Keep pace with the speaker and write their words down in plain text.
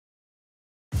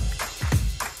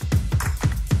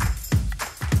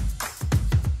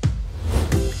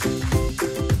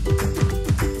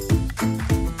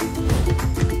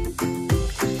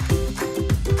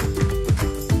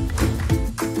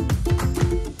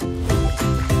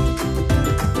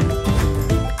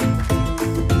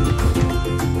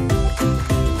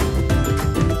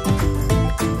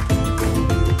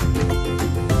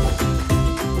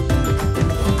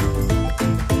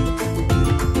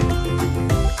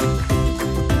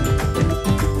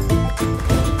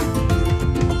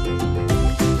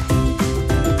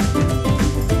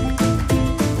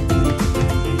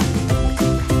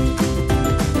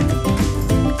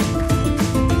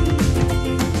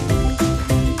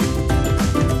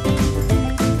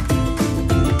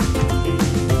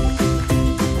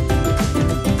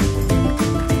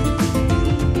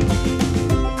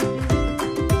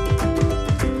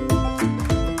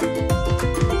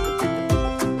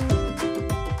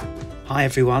Hi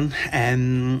everyone,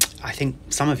 I think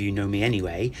some of you know me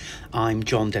anyway. I'm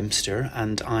John Dempster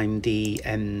and I'm the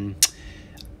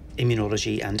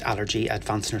Immunology and Allergy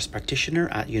Advanced Nurse Practitioner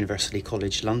at University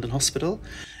College London Hospital,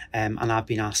 and I've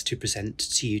been asked to present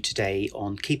to you today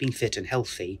on keeping fit and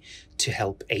healthy to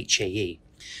help HAE.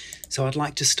 So I'd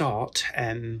like to start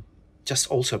just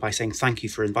also by saying thank you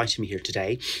for inviting me here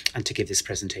today and to give this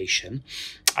presentation.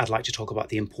 I'd like to talk about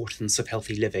the importance of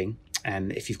healthy living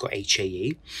if you've got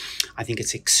HAE. I think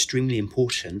it's extremely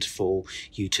important for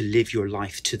you to live your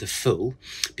life to the full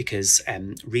because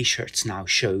research now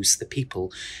shows that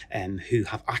people who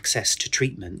have access to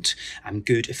treatment and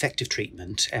good effective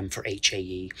treatment for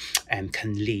HAE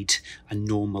can lead a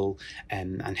normal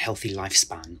and healthy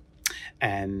lifespan.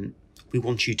 We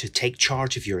want you to take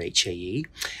charge of your HAE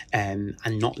and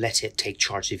not let it take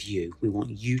charge of you. We want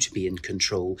you to be in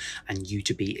control and you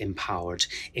to be empowered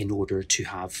in order to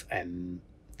have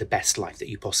the best life that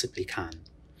you possibly can.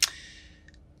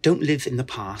 Don't live in the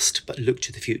past, but look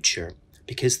to the future,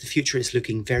 because the future is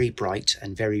looking very bright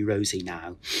and very rosy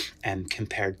now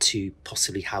compared to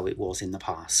possibly how it was in the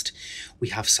past. We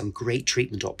have some great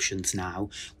treatment options now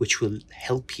which will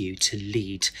help you to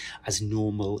lead as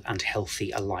normal and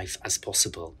healthy a life as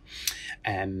possible.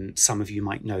 Some of you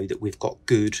might know that we've got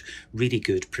really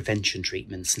good prevention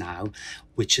treatments now,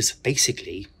 which is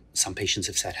basically, some patients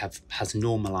have said, has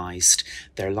normalized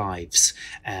their lives,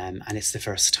 and it's the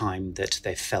first time that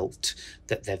they've felt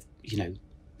that they've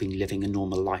been living a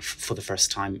normal life for the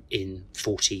first time in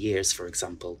 40 years, for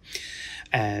example.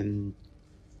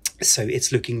 So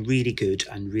it's looking really good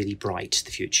and really bright,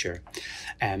 the future.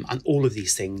 And all of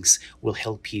these things will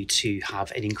help you to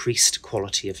have an increased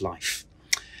quality of life.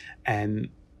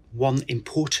 One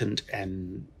important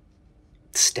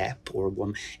step, or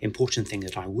one important thing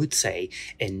that I would say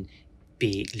in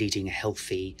leading a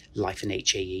healthy life in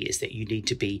HAE is that you need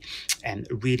to be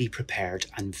really prepared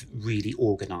and really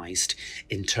organised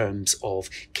in terms of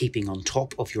keeping on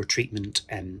top of your treatment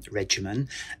regimen,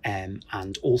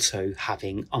 and also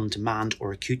having on-demand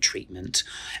or acute treatment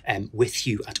with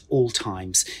you at all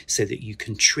times, so that you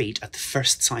can treat at the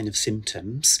first sign of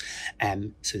symptoms,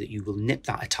 so that you will nip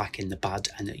that attack in the bud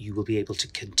and that you will be able to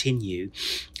continue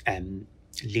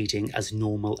leading as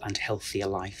normal and healthy a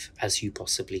life as you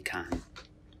possibly can.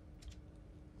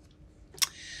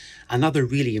 Another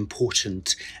really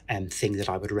important thing that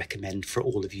I would recommend for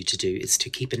all of you to do is to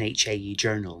keep an HAE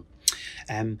journal.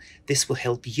 This will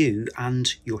help you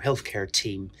and your healthcare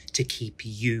team to keep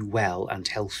you well and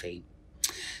healthy.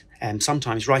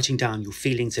 Sometimes writing down your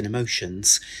feelings and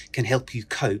emotions can help you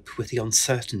cope with the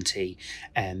uncertainty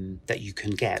that you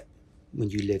can get when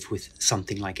you live with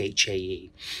something like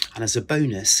HAE. And as a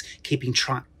bonus, keeping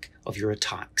track of your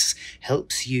attacks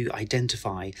helps you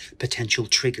identify potential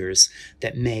triggers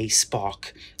that may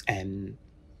spark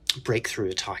breakthrough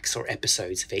attacks or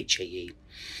episodes of HAE.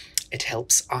 It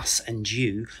helps us and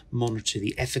you monitor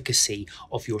the efficacy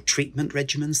of your treatment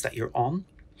regimens that you're on.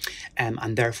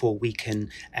 And therefore we can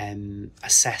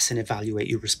assess and evaluate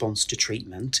your response to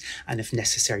treatment, and if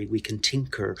necessary we can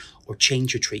tinker or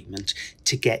change your treatment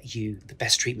to get you the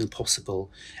best treatment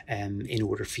possible in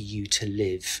order for you to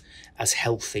live as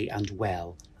healthy and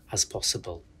well as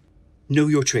possible. Know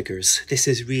your triggers. This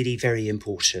is really very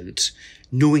important.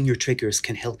 Knowing your triggers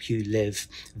can help you live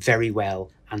very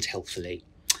well and healthily.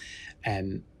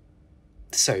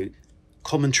 So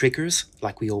common triggers,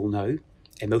 like we all know,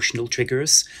 emotional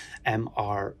triggers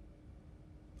or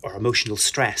emotional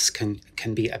stress can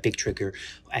be a big trigger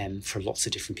for lots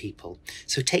of different people.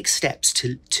 So take steps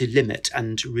to limit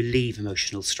and relieve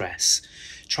emotional stress.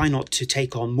 Try not to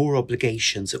take on more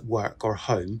obligations at work or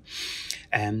home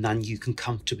than you can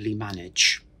comfortably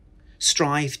manage.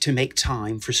 Strive to make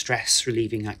time for stress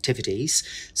relieving activities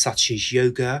such as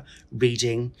yoga,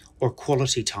 reading, or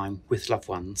quality time with loved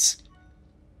ones.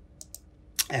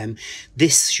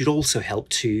 This should also help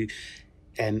to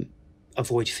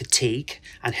avoid fatigue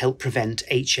and help prevent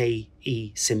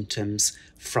HAE symptoms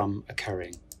from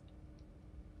occurring.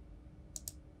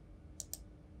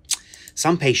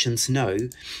 Some patients know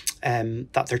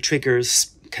that their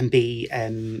triggers can be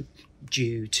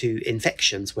due to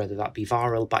infections, whether that be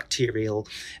viral, bacterial.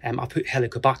 I put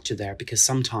Helicobacter there because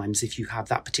sometimes if you have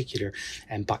that particular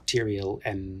bacterial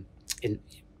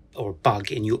or bug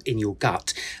in your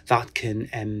gut, that can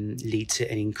lead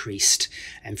to an increased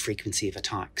frequency of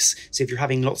attacks. So if you're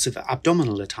having lots of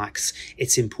abdominal attacks,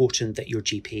 it's important that your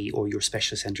GP or your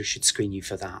specialist centre should screen you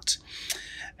for that.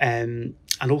 And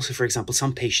also, for example,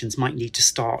 some patients might need to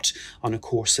start on a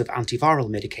course of antiviral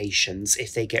medications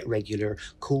if they get regular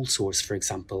cold sores, for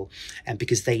example, and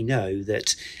because they know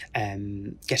that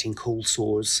getting cold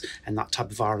sores and that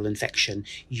type of viral infection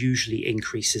usually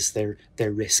increases their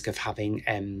risk of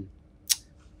having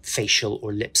facial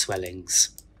or lip swellings.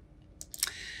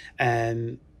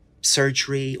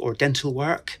 Surgery or dental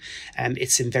work,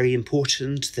 it's very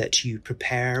important that you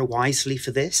prepare wisely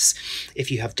for this. If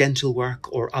you have dental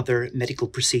work or other medical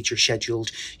procedure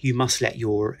scheduled, you must let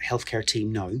your healthcare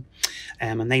team know,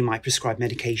 and they might prescribe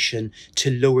medication to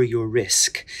lower your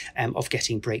risk of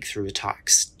getting breakthrough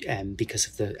attacks because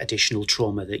of the additional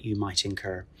trauma that you might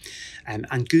incur.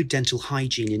 And good dental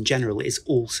hygiene in general is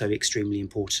also extremely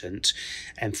important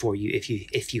for you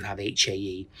if you have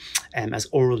HAE, as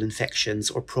oral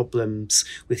infections or problems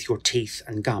with your teeth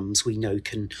and gums we know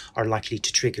are likely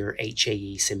to trigger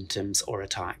HAE symptoms or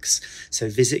attacks. So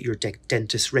visit your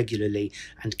dentist regularly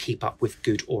and keep up with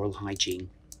good oral hygiene.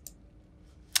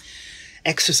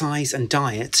 Exercise and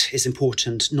diet is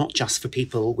important not just for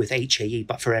people with HAE,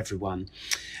 but for everyone.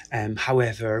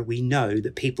 However, we know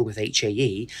that people with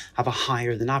HAE have a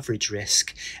higher than average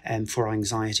risk for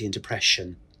anxiety and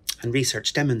depression. And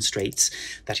research demonstrates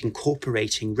that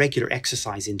incorporating regular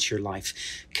exercise into your life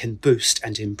can boost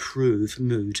and improve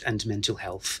mood and mental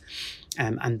health.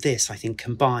 And this, I think,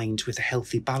 combined with a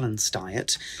healthy, balanced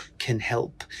diet, can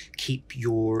help keep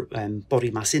your body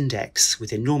mass index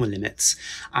within normal limits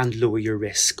and lower your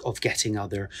risk of getting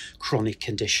other chronic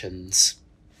conditions.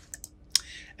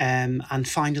 And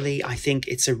finally, I think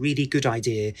it's a really good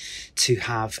idea to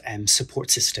have support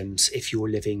systems if you're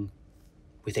living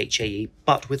with HAE,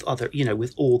 but with other,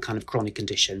 with all kind of chronic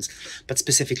conditions. But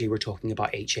specifically, we're talking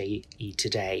about HAE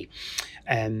today.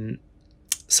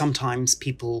 Sometimes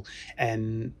people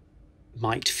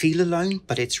might feel alone,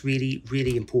 but it's really,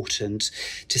 really important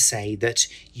to say that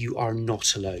you are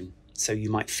not alone. So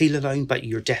you might feel alone, but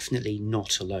you're definitely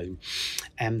not alone.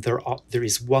 There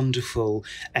is wonderful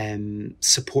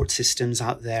support systems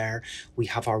out there. We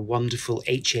have our wonderful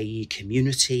HAE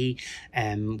community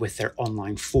with their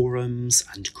online forums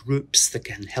and groups that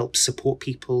can help support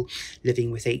people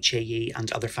living with HAE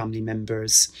and other family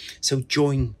members. So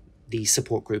join these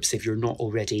support groups if you're not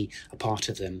already a part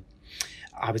of them.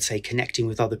 I would say connecting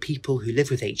with other people who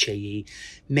live with HAE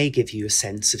may give you a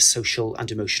sense of social and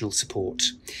emotional support,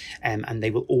 and they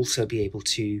will also be able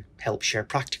to help share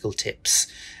practical tips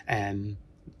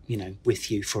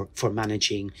with you for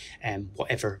managing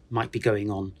whatever might be going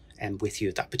on with you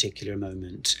at that particular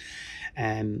moment.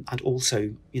 And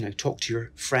also, talk to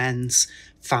your friends,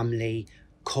 family,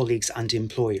 colleagues and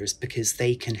employers, because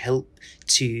they can help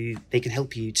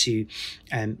you to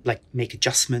make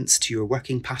adjustments to your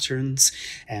working patterns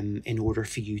in order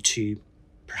for you to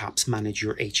perhaps manage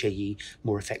your HAE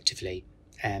more effectively.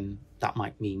 That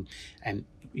might mean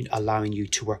allowing you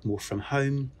to work more from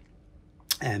home,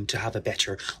 to have a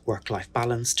better work-life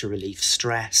balance, to relieve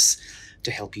stress,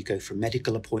 to help you go for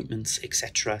medical appointments,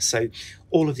 etc. So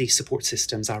all of these support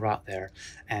systems are out there,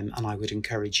 and I would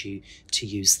encourage you to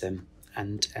use them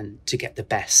and to get the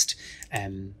best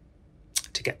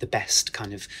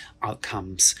kind of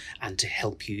outcomes, and to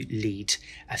help you lead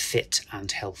a fit and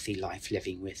healthy life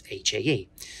living with HAE.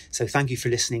 So thank you for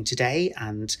listening today,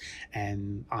 and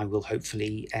I will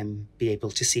hopefully be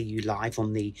able to see you live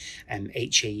on the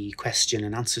HAE question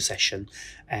and answer session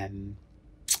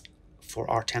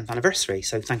for our 10th anniversary.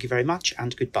 So thank you very much,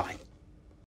 and goodbye.